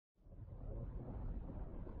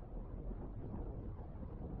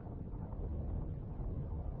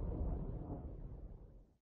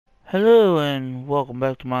Hello and welcome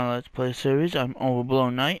back to my Let's Play series. I'm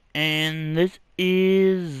Overblown Knight, and this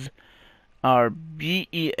is our beautiful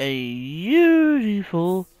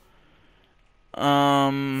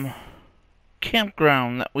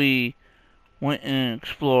campground that we went and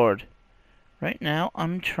explored. Right now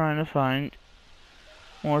I'm trying to find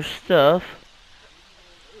more stuff.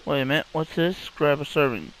 Wait a minute, what's this? Grab a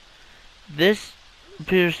serving. This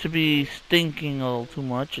appears to be stinking a little too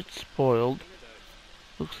much. It's spoiled.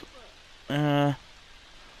 Looks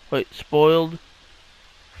wait, spoiled.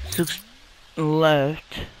 6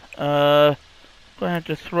 left. Gonna have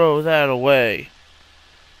to throw that away.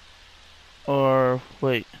 Or,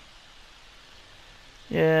 wait.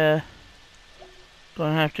 Yeah.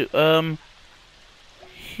 Gonna have to,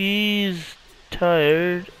 he's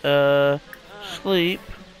tired. Sleep.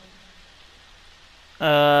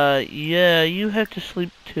 Yeah, you have to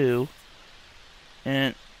sleep too.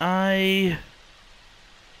 And I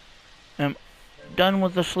am done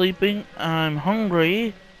with the sleeping. I'm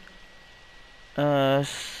hungry.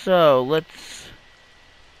 So let's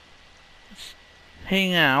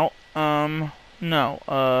hang out. No,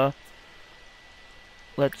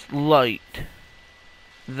 let's light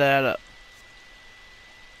that up.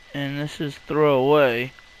 And this is throw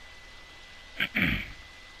away.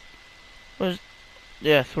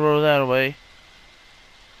 Yeah, throw that away.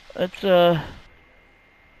 Let's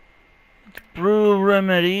brew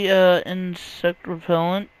remedy. Insect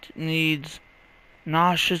repellent needs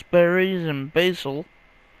nauseous berries and basil.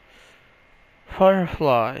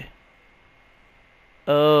 Firefly.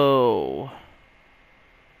 Oh.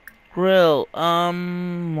 Grill.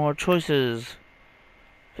 More choices.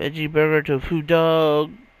 Veggie burger, tofu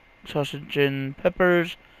dog, sausage and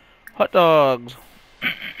peppers, hot dogs.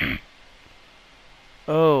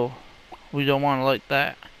 Oh, we don't want to like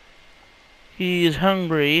that. He's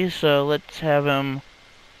hungry, so let's have him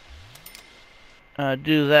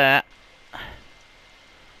do that.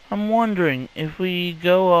 I'm wondering if we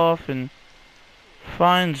go off and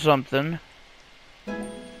find something.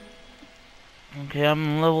 Okay,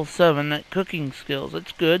 I'm level 7 at cooking skills.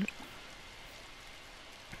 That's good.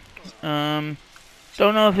 Don't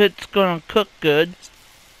know if it's gonna cook good.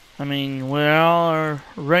 I mean, we all are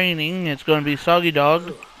raining. It's gonna be soggy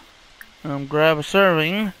dog. Grab a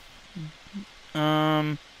serving.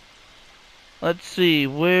 Let's see.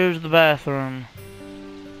 Where's the bathroom?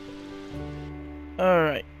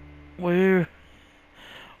 Alright. Where's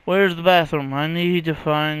the bathroom? I need to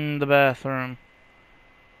find the bathroom.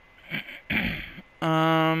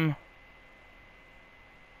 No,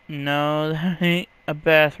 that ain't a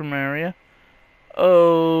bathroom area.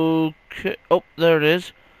 Okay. Oh, there it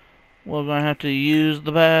is. We're gonna have to use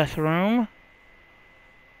the bathroom.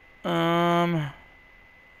 I'm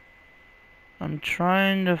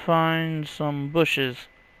trying to find some bushes.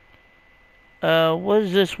 What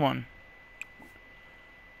is this one?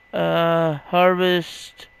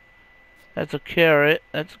 Harvest. That's a carrot.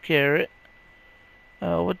 That's a carrot.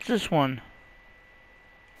 What's this one?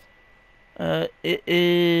 It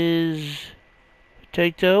is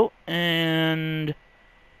potato and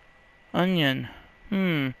onion.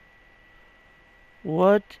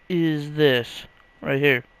 What is this? Right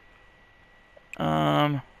here.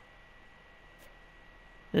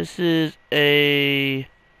 This is a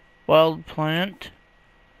wild plant.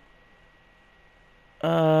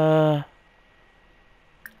 I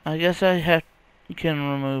guess can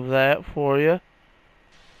remove that for you.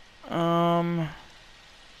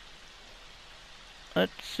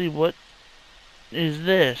 Let's see, what is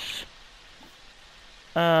this?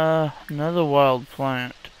 Another wild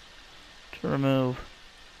plant to remove.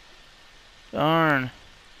 Darn.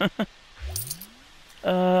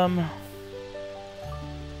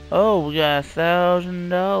 Oh, we got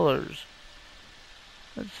 $1,000.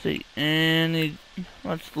 Let's see,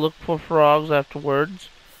 let's look for frogs afterwards.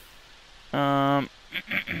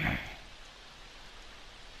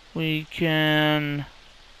 We can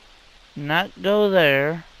not go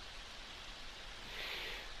there.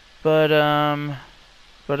 Oh,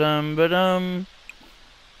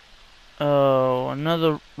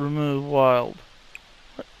 another remove wild.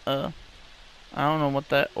 I don't know what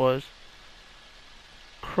that was.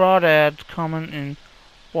 Crawdads common in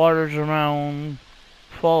waters around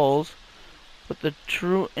falls, but the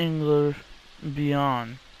true angler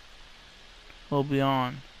beyond will be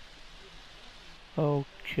on.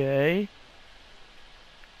 Okay.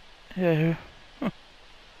 Here.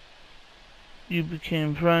 You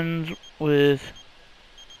became friends with...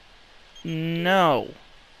 No.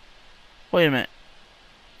 Wait a minute.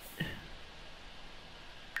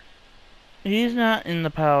 He's not in the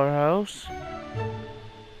powerhouse.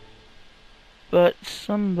 But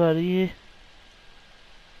somebody...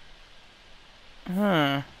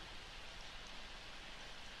 Huh.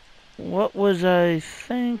 What was I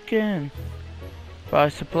thinking? Buy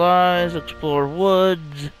supplies, explore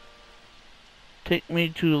woods, take me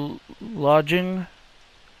to lodging,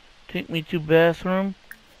 take me to bathroom,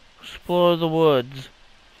 explore the woods.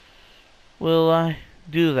 Will I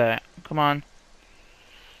do that? Come on.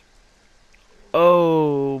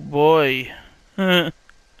 Oh boy.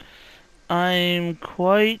 I'm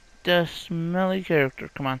quite a smelly character.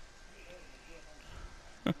 Come on.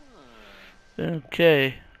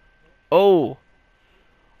 Okay. Oh,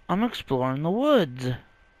 I'm exploring the woods.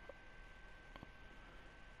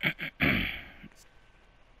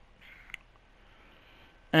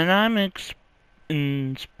 And I'm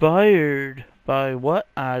inspired by what?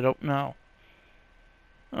 I don't know.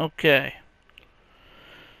 Okay.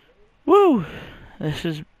 Woo! This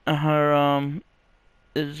is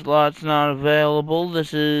this lot's not available.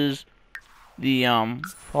 This is the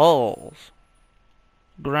falls.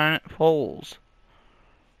 Granite Falls.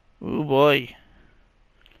 Oh boy.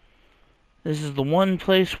 This is the one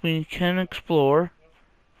place we can explore.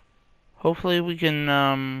 Hopefully we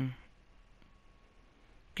can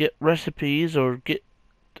get recipes or get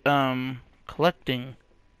collecting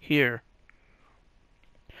here.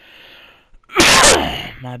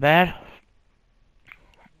 My bad.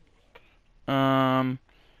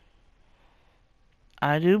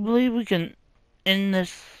 I do believe we can end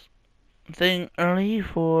this thing early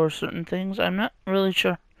for certain things. I'm not really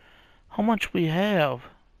sure how much we have.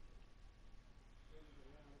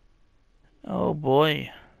 Oh boy.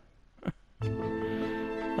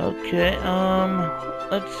 Okay,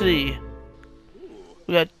 let's see.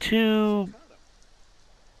 We got two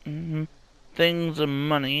things of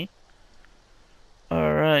money.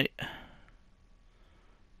 Alright.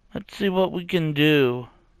 Let's see what we can do.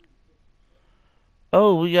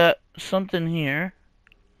 Oh, we got something here.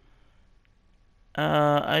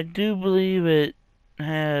 I do believe it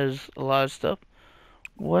has a lot of stuff.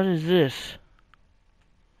 What is this?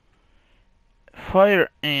 Fire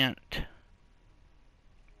ant.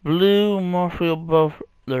 Blue morpheal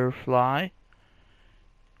butterfly.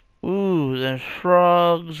 Ooh, there's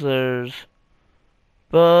frogs, there's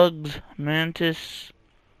bugs, mantis.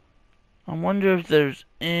 I wonder if there's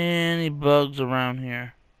any bugs around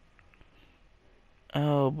here.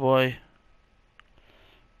 Oh boy.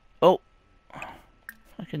 Oh,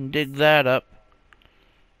 I can dig that up.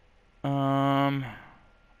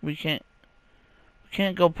 We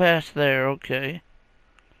can't go past there, okay.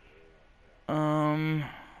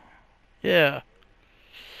 Yeah.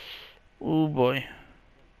 Oh boy.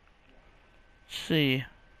 Let's see.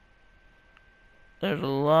 There's a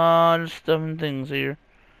lot of stuff and things here.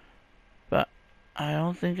 But I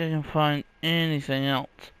don't think I can find anything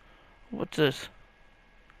else. What's this?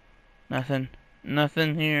 Nothing.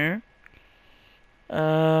 Nothing here.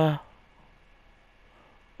 Oh,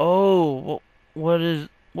 what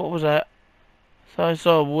was that? I thought I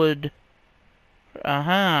saw wood.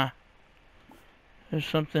 Aha. There's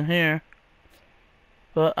something here.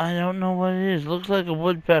 But I don't know what it is. Looks like a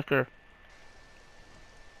woodpecker.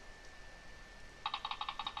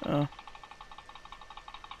 Oh.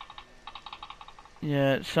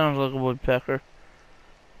 Yeah, it sounds like a woodpecker.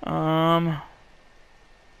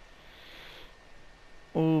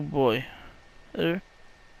 Oh boy. There's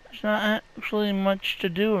not actually much to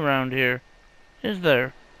do around here, is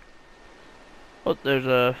there? Oh, there's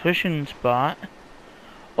a fishing spot.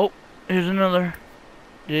 Oh, here's another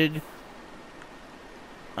dig.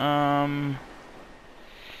 I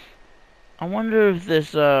wonder if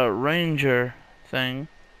this ranger thing,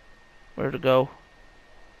 where to go?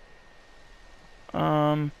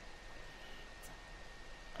 Oh,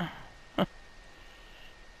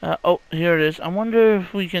 here it is. I wonder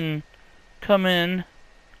if we can come in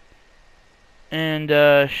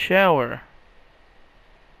and shower.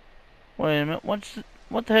 Wait a minute.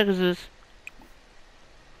 What the heck is this?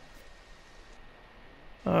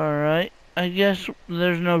 Alright. I guess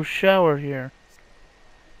there's no shower here.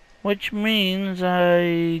 Which means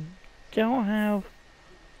I don't have...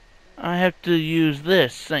 I have to use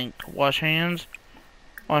this sink. Wash hands.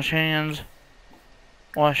 Wash hands.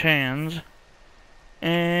 Wash hands.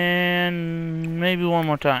 And maybe one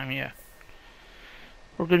more time, yeah.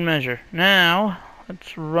 For good measure. Now,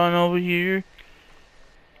 let's run over here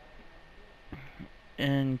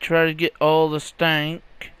and try to get all the stank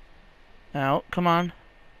out. Come on.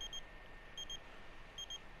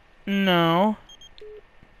 No.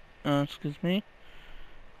 Excuse me.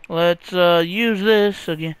 Let's use this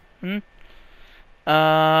again.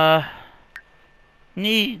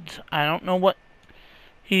 Needs. I don't know what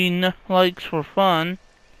likes for fun.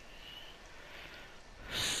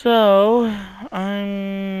 So,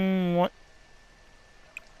 what?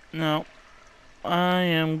 No. I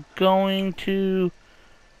am going to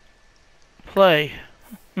play.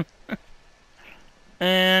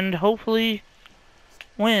 And hopefully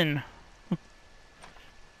win.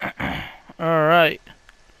 Alright.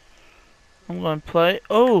 I'm gonna play.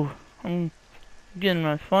 Oh! I'm getting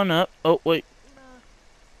my fun up. Oh, wait.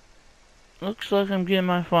 Looks like I'm getting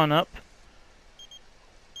my fun up.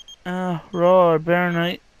 Roar, Bear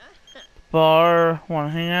Night. Bar. Wanna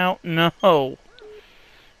hang out? No.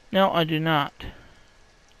 No, I do not.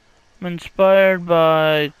 I'm inspired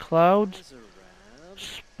by clouds.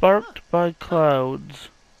 Sparked by clouds.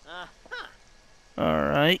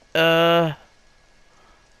 Alright, let's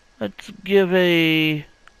give a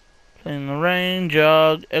play in the rain,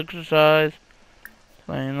 jog, exercise,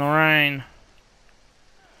 play in the rain.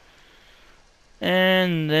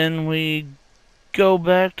 And then we go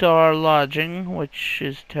back to our lodging, which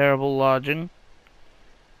is terrible lodging.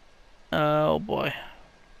 Oh boy.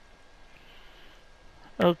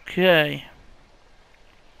 Okay.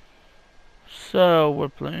 So, we're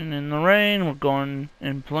playing in the rain, we're going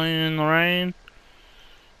and playing in the rain.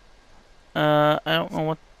 I don't know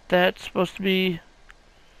what that's supposed to be.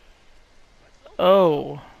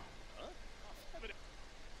 Oh.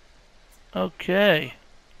 Okay.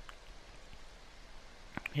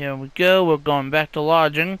 Here we go, we're going back to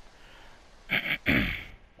lodging.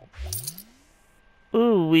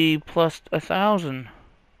 Ooh, we plus 1,000.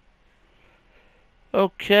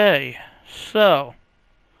 Okay, so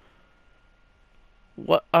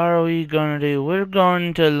what are we gonna do? We're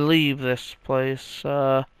going to leave this place.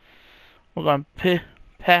 We're gonna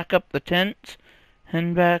pack up the tents,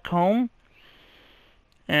 head back home,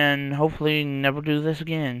 and hopefully never do this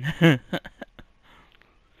again.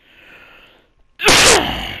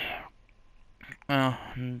 Oh,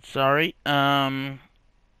 I'm sorry.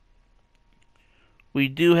 We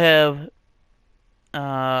do have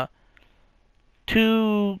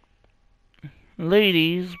two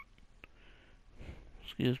ladies.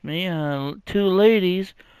 Excuse me. Two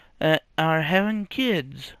ladies that are having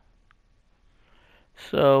kids.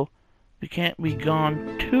 So we can't be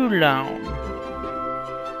gone too long.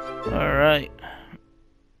 Alright.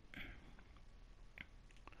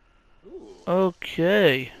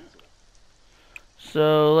 Okay.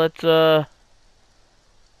 So let's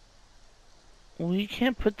we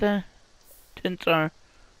can't put that tents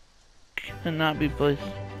cannot be placed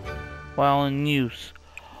while in use.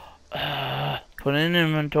 Put in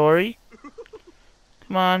inventory.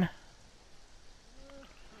 Come on.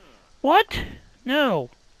 What? No.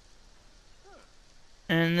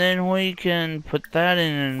 And then we can put that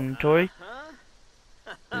in inventory.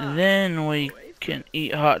 Then we can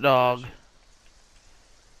eat hot dog.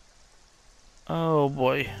 Oh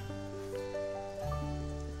boy.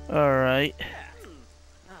 Alright.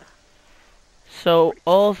 So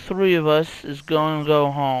all three of us is going to go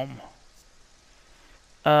home.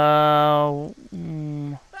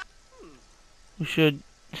 We should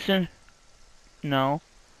send. No.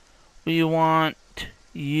 We want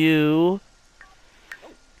you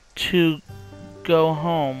to go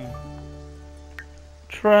home.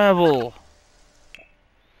 Travel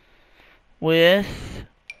with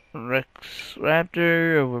Rex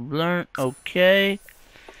Raptor over Blurnt. Okay.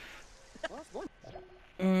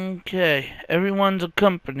 Okay. Everyone's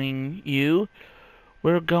accompanying you.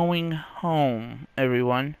 We're going home,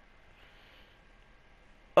 everyone.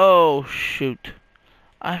 Oh shoot.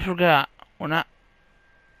 I forgot.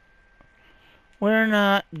 We're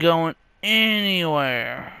not going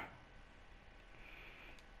anywhere.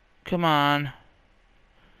 Come on.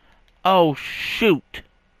 Oh shoot.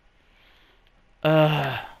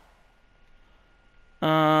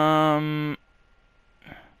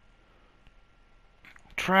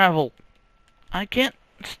 Travel. I can't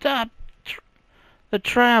stop the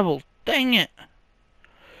travel. Dang it.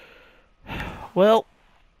 Well,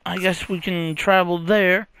 I guess we can travel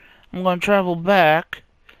there. I'm gonna travel back.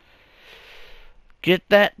 Get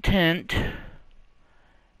that tent.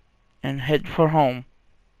 And head for home.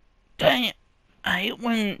 Dang it. I hate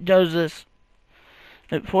when it does this.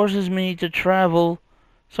 It forces me to travel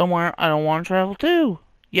somewhere I don't want to travel to.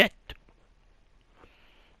 Yet.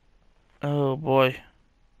 Oh boy.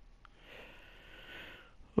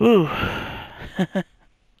 Ooh.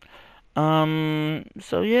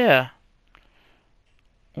 So yeah.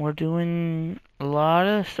 We're doing a lot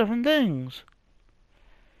of stuff and things.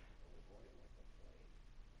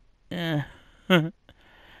 Yeah.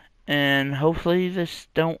 And hopefully this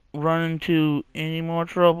don't run into any more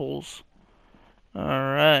troubles.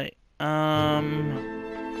 Alright.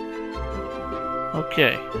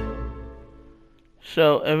 Okay.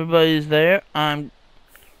 So everybody's there. I'm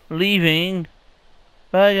leaving.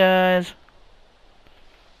 Bye, guys.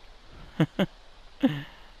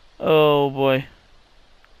 Oh boy.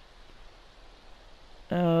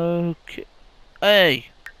 Okay. Hey.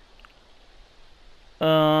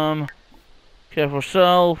 Careful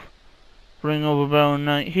self. Bring overblown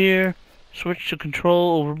night here. Switch to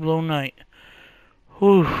control overblown night.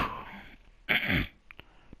 Whew.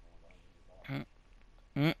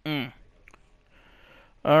 Mm-mm.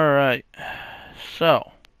 Alright.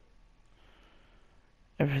 So.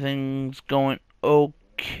 Everything's going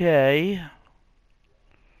okay.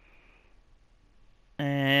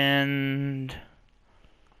 And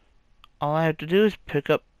all I have to do is pick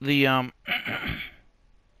up the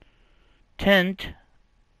tent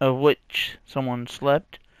of which someone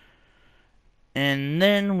slept, and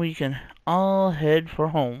then we can all head for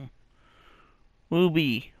home.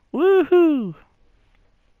 Woo-bee. Woohoo!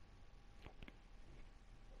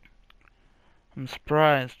 I'm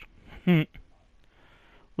surprised.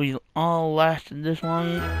 We all lasted this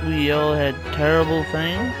long. We all had terrible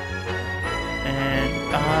things.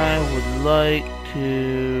 And I would like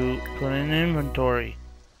to put in inventory.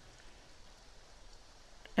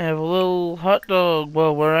 Have a little hot dog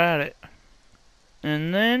while we're at it.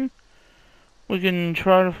 And then we can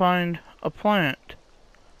try to find a plant.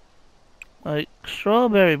 Like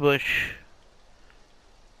strawberry bush.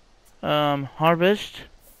 Harvest.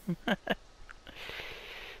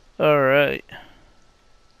 Alright.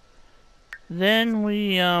 Then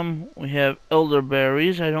we have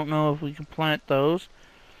elderberries. I don't know if we can plant those.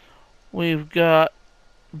 We've got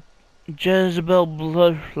Jezebel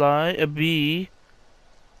bloodfly, a bee.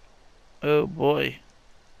 Oh boy.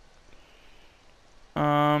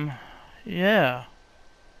 Yeah.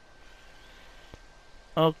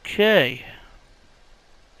 Okay.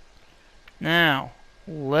 Now,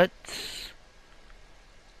 let's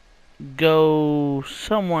go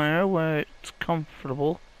somewhere where it's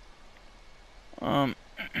comfortable.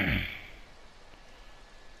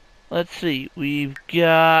 Let's see. We've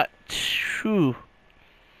got... Whew,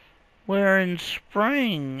 we're in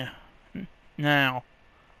spring now.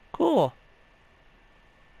 Cool.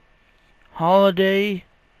 Holiday,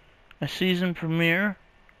 a season premiere.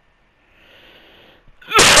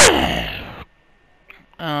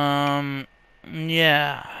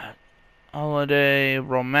 Yeah. Holiday,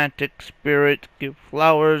 romantic spirit, give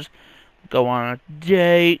flowers, go on a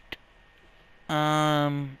date.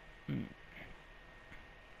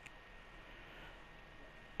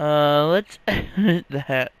 Let's edit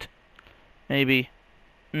that. Maybe.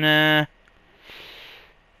 Nah.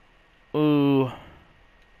 Ooh.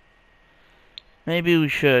 Maybe we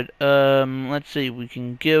should. Let's see. We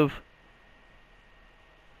can give.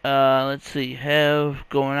 Let's see. Have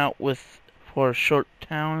going out with for a short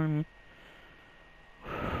time.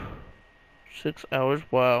 6 hours.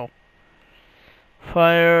 Wow.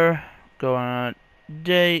 Fire. Go on a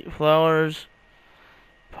date. Flowers.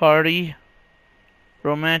 Party.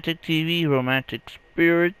 Romantic TV. Romantic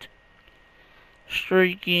spirit.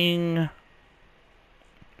 Streaking.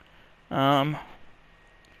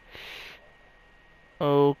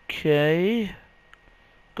 Okay.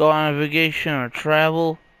 Go on a vacation or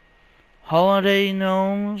travel. Holiday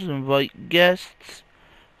gnomes, invite guests.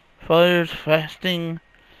 Fires, fasting,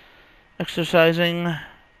 exercising.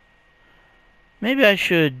 Maybe I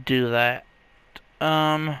should do that.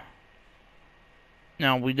 Now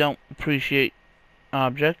we don't appreciate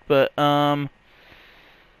object, but in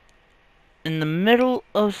the middle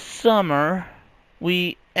of summer,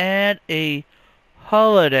 we add a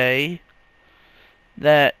holiday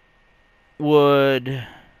that would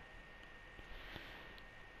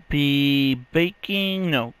be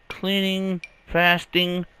baking, no, cleaning,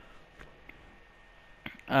 fasting,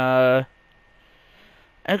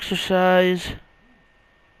 exercise,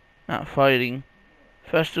 not fighting,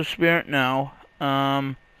 festive spirit, no,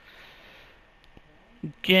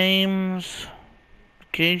 games,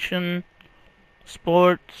 vacation,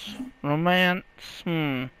 sports, romance,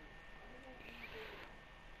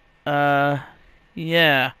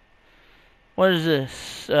 yeah. What is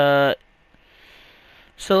this?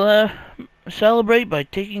 Celebrate by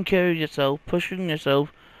taking care of yourself, pushing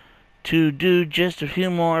yourself to do just a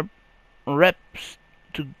few more reps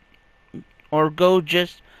to, or go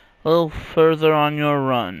just a little further on your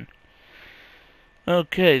run.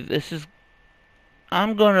 Okay,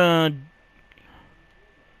 I'm gonna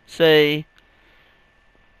say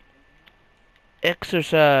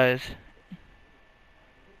exercise.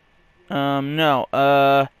 No,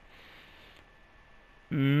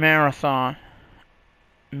 marathon.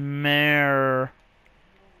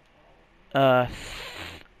 uh,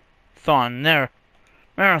 thon. There.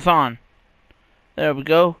 Marathon. There we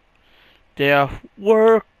go. Day off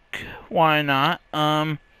work. Why not?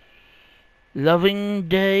 Loving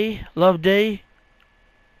day. Love day.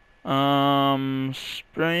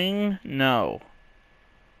 Spring. No.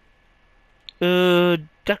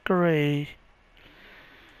 Decorate.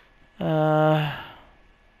 There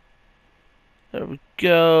we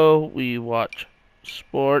go. We watch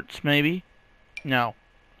sports, maybe? No.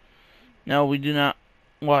 No, we do not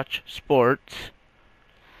watch sports.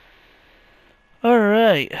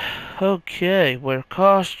 Alright. Okay. Wear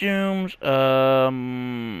costumes. There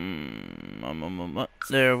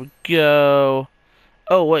we go.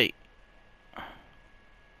 Oh, wait.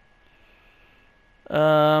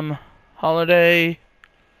 Holiday.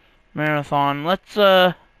 Marathon. Let's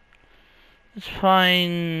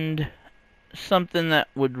find something that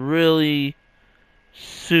would really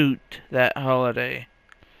suit that holiday.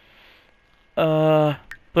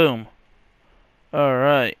 Boom.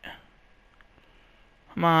 Alright.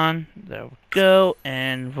 Come on. There we go.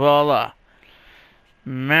 And voila.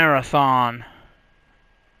 Marathon.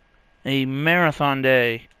 A marathon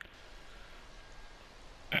day.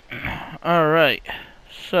 Alright.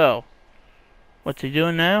 So, what's he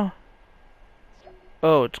doing now?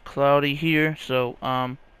 Oh, it's cloudy here, so,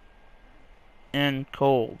 and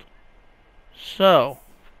cold. So,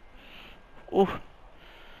 oof.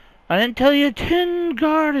 I didn't tell you tin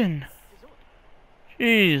garden.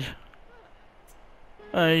 Jeez.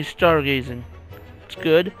 He's stargazing. It's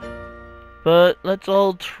good. But let's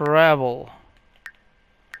all travel.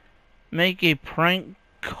 Make a prank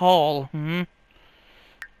call.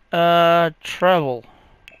 Travel.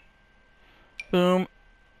 Boom.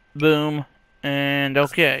 Boom. And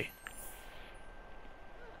okay.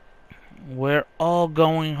 We're all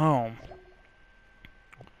going home.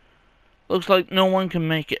 Looks like no one can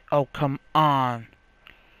make it. Oh, come on.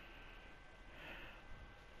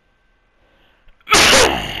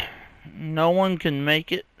 No one can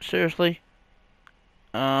make it? Seriously?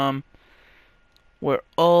 We're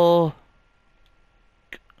all...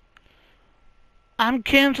 I'm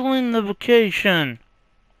canceling the vacation.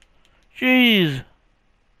 Jeez.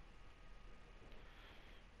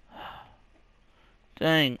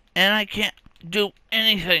 Dang. And I can't do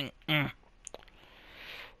anything.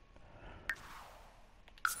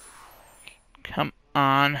 Come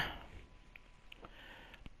on.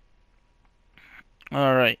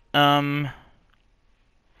 Alright,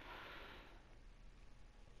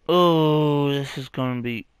 oh, this is gonna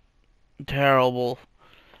be terrible.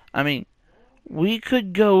 I mean, we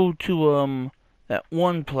could go to, that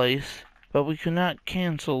one place, but we could not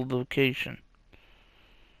cancel the vacation.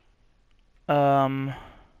 I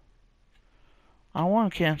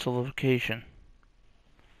want to cancel the vacation.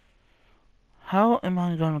 How am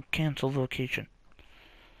I gonna cancel the vacation?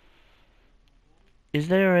 Is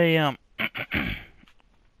there a,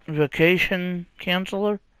 vacation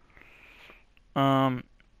canceller? I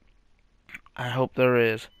hope there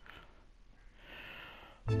is.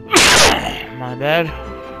 My bad.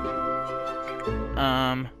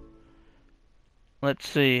 Let's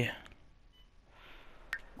see.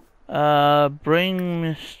 Bring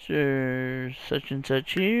Mr. Such and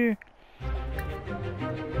Such here.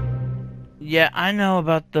 Yeah, I know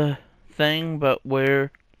about the thing, but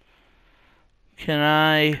where can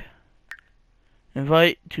I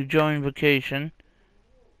invite to join vacation?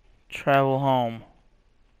 Travel home.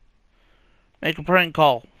 Make a prank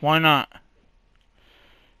call. Why not?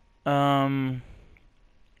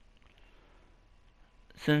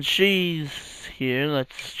 Since she's here,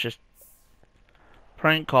 let's just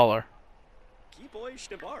prank call her.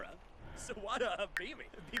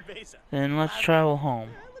 Then let's travel home.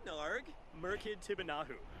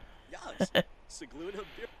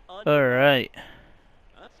 Alright.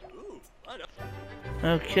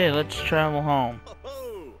 Okay, let's travel home.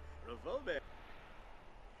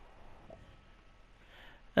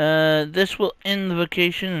 This will end the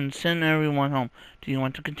vacation and send everyone home. Do you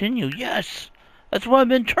want to continue? Yes! That's what I've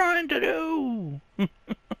been trying to do!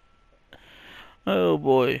 Oh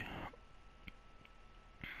boy.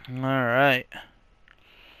 Alright.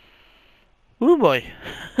 Oh boy.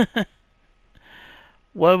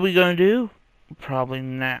 What are we gonna do? Probably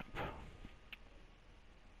nap.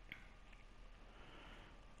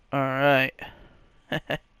 Alright.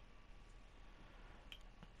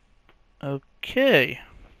 Okay.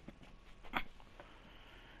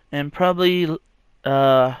 And probably,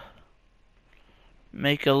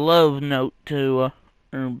 make a love note to,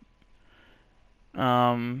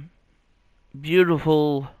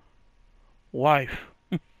 beautiful wife.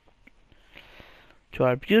 To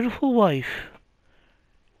our beautiful wife.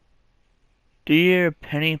 Dear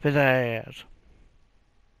Penny Pizzazz.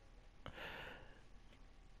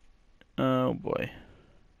 Oh boy.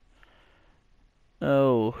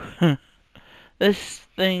 Oh. This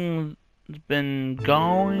thing's been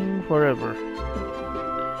going forever.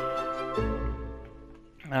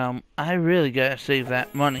 I really gotta save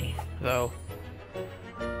that money, though.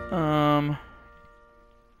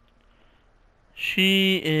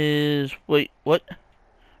 She is... Wait, what?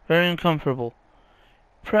 Very uncomfortable.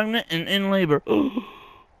 Pregnant and in labor.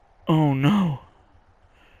 Oh no.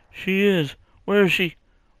 She is. Where is she?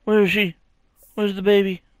 Where is she? Where's the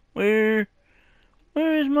baby? Where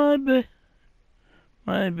is my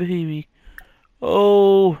baby?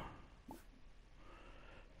 Oh.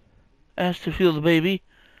 Ask to feel the baby.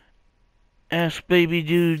 Ask baby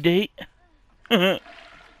due date.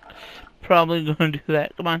 Probably gonna do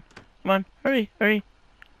that. Come on. Come on. Hurry, hurry.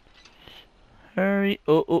 Hurry.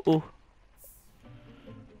 Oh, oh, oh.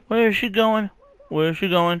 Where is she going? Where is she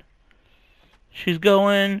going? She's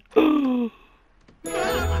going.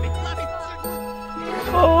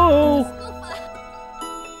 Oh!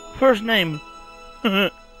 First name.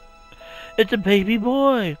 It's a baby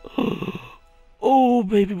boy. Oh,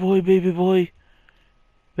 baby boy, baby boy.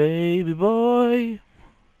 Baby boy.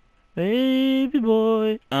 Baby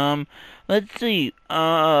boy. Let's see.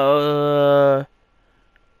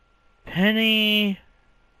 Penny.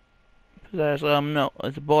 Pizzazz. No,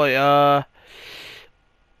 it's a boy.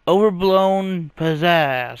 Overblown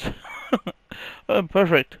Pizzazz.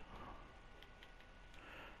 Perfect.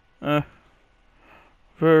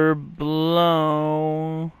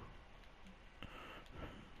 Overblown.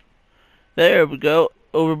 There we go.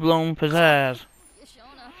 Overblown Pizzazz.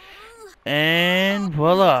 And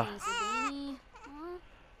voila.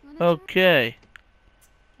 Okay.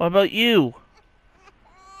 What about you?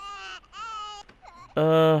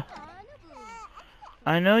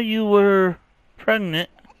 I know you were pregnant.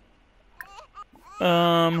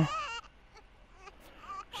 So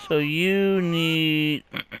you need...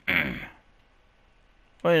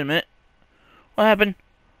 Wait a minute. What happened?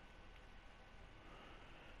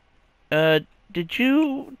 Did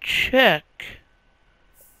you check?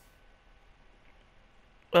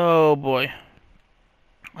 Oh boy.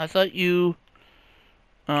 I thought you...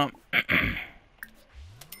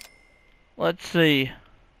 Let's see.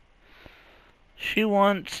 She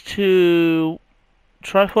wants to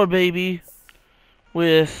try for a baby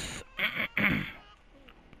with...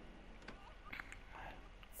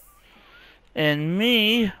 And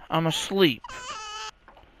me, I'm asleep.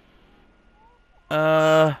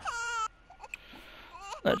 Let's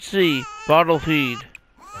see. Bottle feed.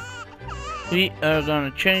 We are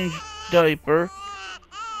gonna change diaper.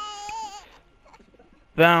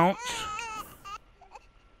 Bounce.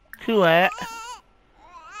 Coo-at.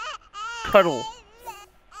 Cuddle.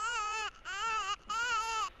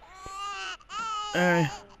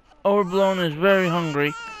 Overblown is very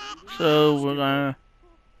hungry, so we're gonna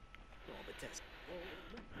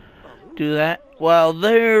do that while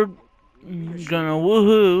they're gonna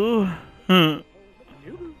woohoo.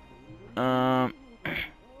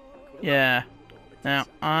 Yeah. Now,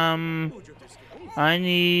 I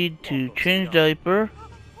need to change diaper.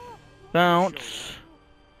 Bounce.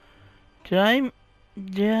 Did I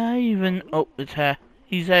even... Oh,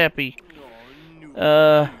 he's happy.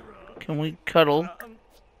 Can we cuddle?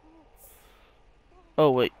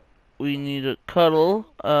 Oh, wait. We need a cuddle.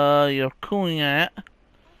 You're cooing at.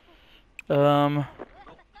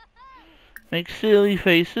 Make silly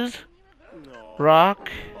faces. Rock.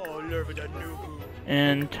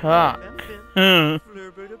 And talk.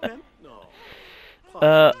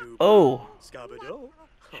 Oh.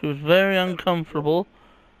 She was very uncomfortable.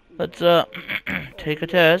 Let's, take a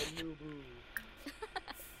test.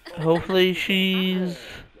 Hopefully she's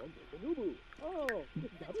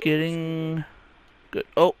getting good.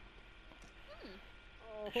 Oh.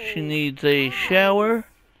 She needs a shower.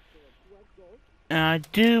 And I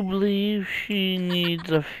do believe she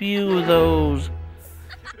needs a few of those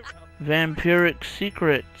vampiric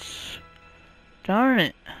secrets. Darn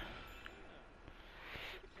it.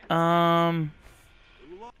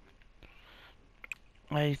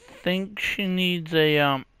 I think she needs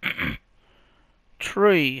a,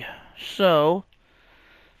 tree. So,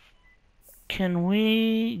 can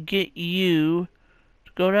we get you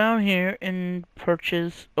to go down here and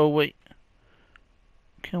purchase... Oh, wait.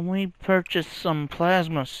 Can we purchase some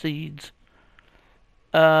plasma seeds?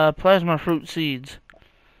 Plasma fruit seeds.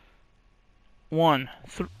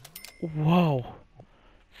 Whoa.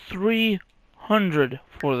 300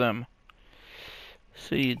 for them.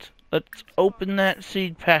 Seeds. Let's open that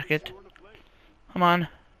seed packet. Come on.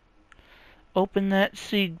 Open that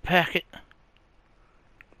seed packet.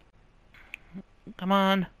 Come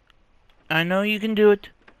on. I know you can do it.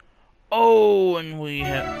 Oh, and we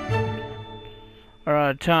are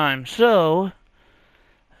out of time. So,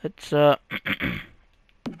 let's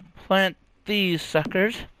plant these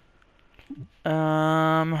suckers.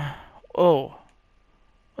 Oh,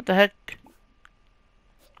 what the heck?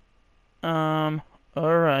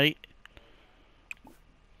 Alright.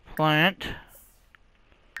 Plant.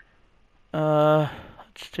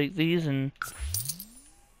 Let's take these and...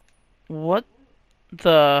 What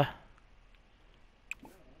the...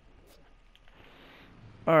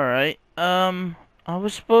 Alright, I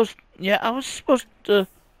was supposed... Yeah, I was supposed to...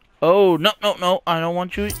 Oh, no, no, no, I don't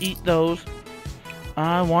want you to eat those.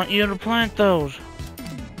 I want you to plant those.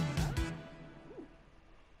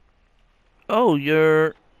 Oh,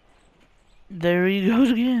 you're... There he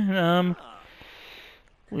goes again.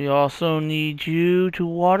 We also need you to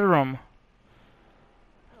water them.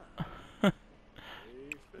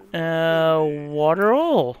 Water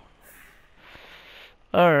all.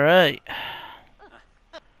 Alright.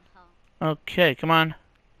 Okay, come on.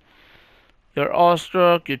 You're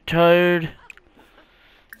awestruck, you're tired.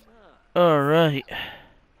 Alright.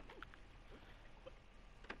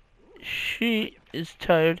 She is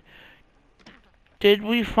tired. Did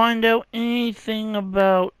we find out anything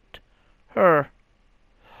about her?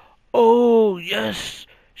 Oh, yes.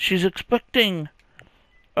 She's expecting.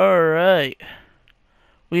 Alright.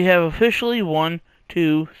 We have officially 1,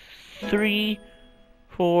 2, 3,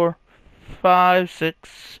 4, 5,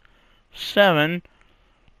 6, 7.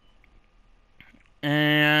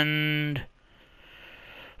 And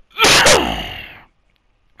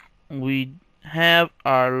we have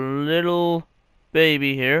our little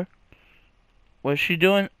baby here. What's she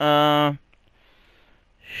doing?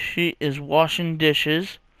 She is washing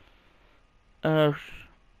dishes.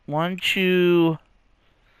 Want you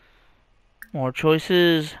more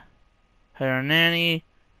choices? Hire a nanny.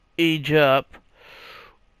 Age up.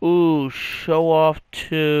 Ooh, show off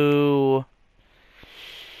to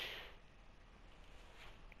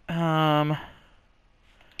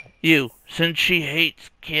you, since she hates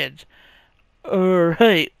kids.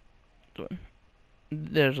 Alright.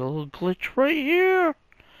 There's a little glitch right here.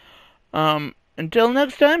 Until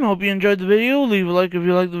next time, hope you enjoyed the video. Leave a like if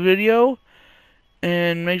you liked the video.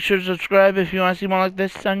 And make sure to subscribe if you want to see more like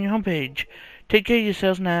this on your homepage. Take care of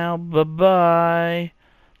yourselves now. Bye-bye.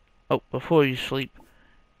 Oh, before you sleep,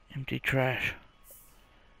 empty trash.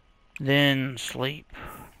 Then sleep.